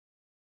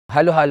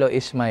Halo-halo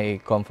is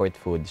my comfort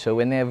food. So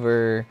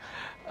whenever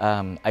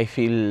I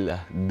feel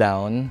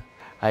down,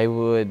 I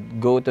would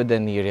go to the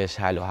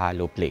nearest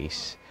halo-halo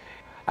place.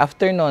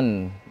 After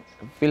nun,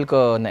 feel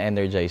ko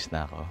na-energize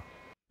na ako.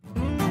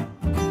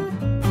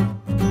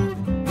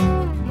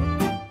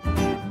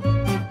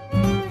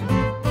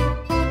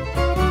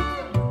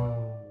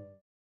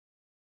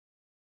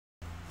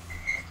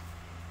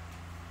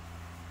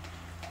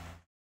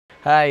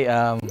 Hi,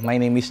 my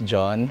name is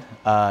John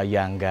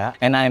Yanga,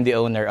 and I am the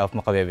owner of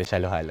Macabebest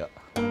Halo-Halo.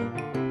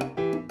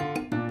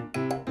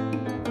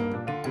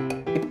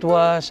 It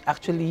was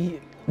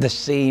actually the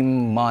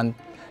same month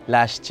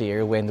last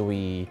year when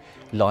we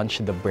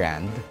launched the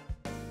brand.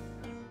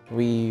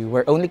 We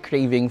were only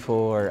craving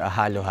for a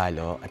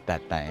halo-halo at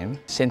that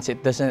time. Since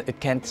it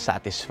can't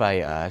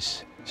satisfy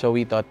us, so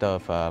we thought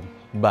of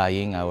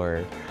buying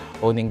our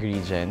own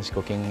ingredients,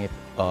 cooking it,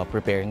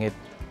 preparing it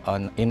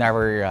in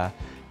our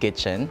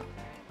kitchen.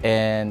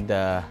 And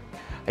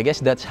I guess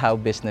that's how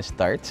business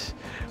starts,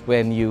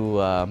 when you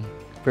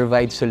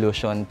provide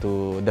solution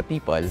to the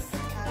people.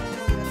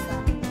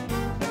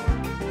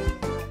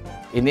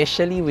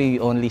 Initially, we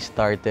only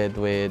started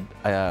with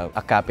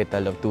a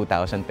capital of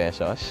 2,000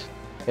 pesos.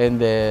 And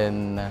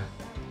then,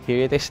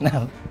 here it is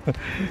now.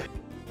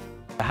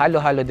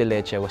 Halo-Halo de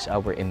Leche was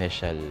our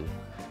initial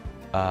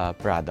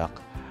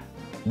product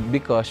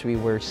because we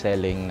were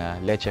selling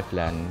leche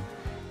flan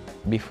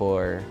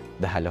before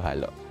the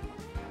halo-halo.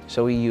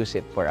 So we use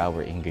it for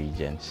our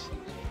ingredients.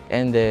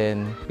 And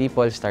then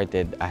people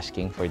started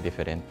asking for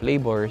different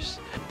flavors.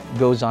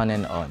 Goes on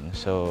and on.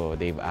 So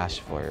they've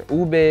asked for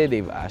ube,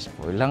 they've asked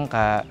for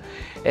langka.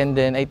 And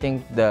then I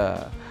think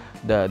the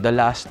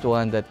last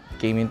one that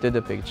came into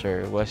the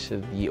picture was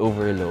the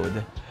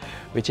overload,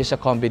 which is a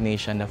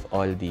combination of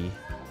all the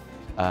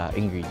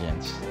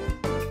ingredients.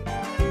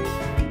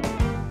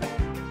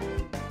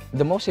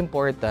 The most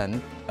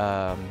important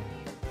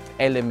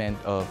element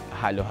of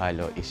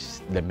halo-halo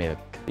is the milk.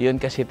 Yun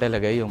kasi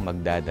talaga yung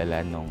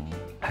magdadala nung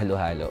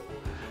halo-halo.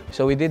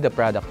 So we did the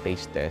product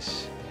taste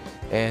test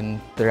and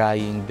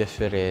trying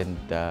different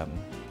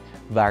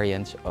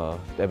variants of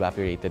the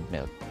evaporated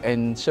milk.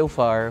 And so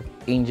far,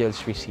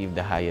 Angel's received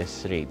the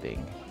highest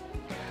rating.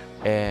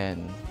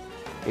 And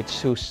it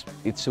suits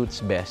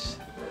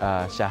best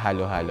sa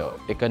halo-halo.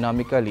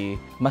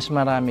 Economically, mas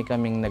marami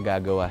kaming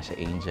nagagawa sa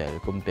Angel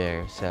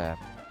compare sa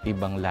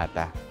ibang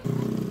lata.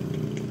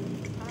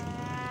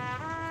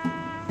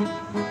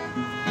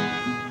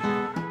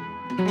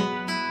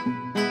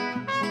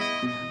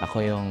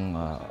 Ako yung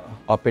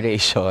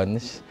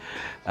operations,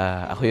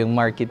 ako yung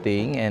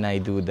marketing, and I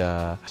do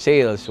the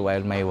sales while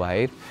my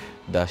wife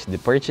does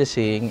the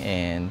purchasing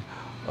and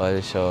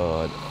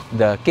also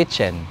the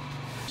kitchen.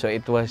 So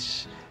it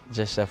was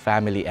just a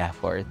family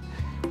effort.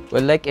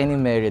 Well, like any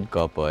married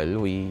couple,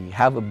 we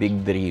have a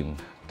big dream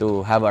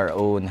to have our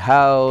own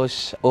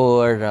house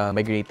or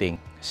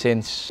migrating.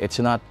 Since it's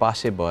not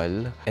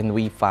possible and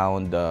we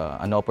found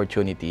an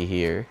opportunity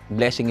here,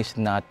 blessing is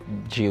not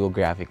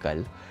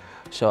geographical.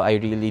 So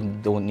I really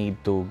don't need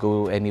to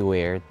go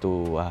anywhere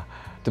to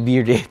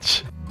be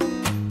rich.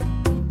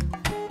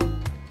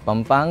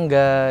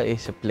 Pampanga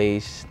is a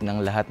place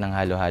ng lahat ng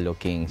halo-halo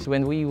kings.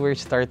 When we were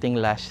starting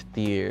last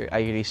year,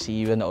 I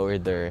received an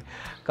order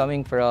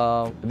coming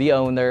from the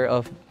owner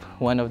of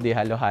one of the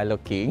halo-halo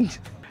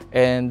kings.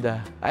 And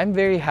I'm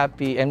very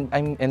happy and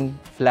I'm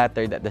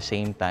flattered at the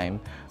same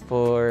time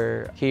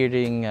for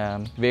hearing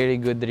very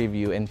good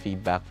review and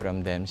feedback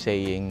from them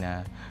saying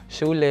na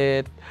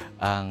sulit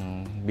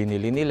ang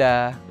binili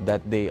nila,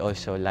 that they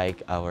also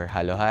like our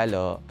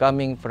halo-halo,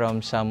 coming from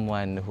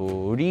someone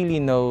who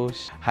really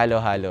knows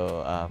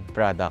halo-halo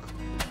product.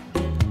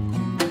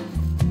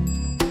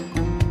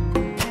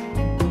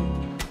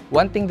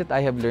 One thing that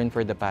I have learned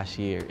for the past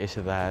year is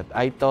that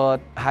I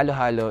thought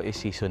halo-halo is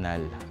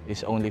seasonal,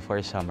 is only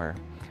for summer.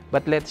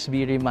 But let's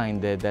be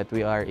reminded that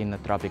we are in a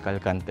tropical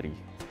country.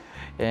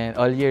 And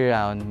all year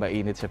round,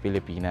 mainit sa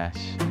Pilipinas.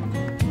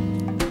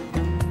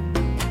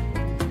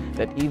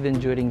 That even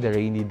during the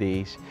rainy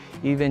days,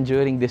 even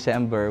during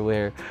December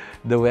where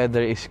the weather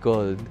is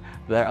cold,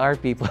 there are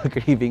people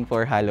craving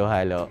for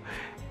halo-halo.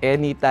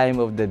 Any time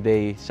of the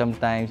day,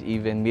 sometimes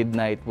even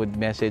midnight, would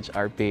message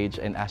our page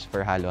and ask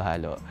for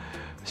halo-halo.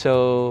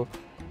 So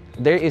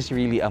there is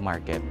really a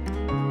market.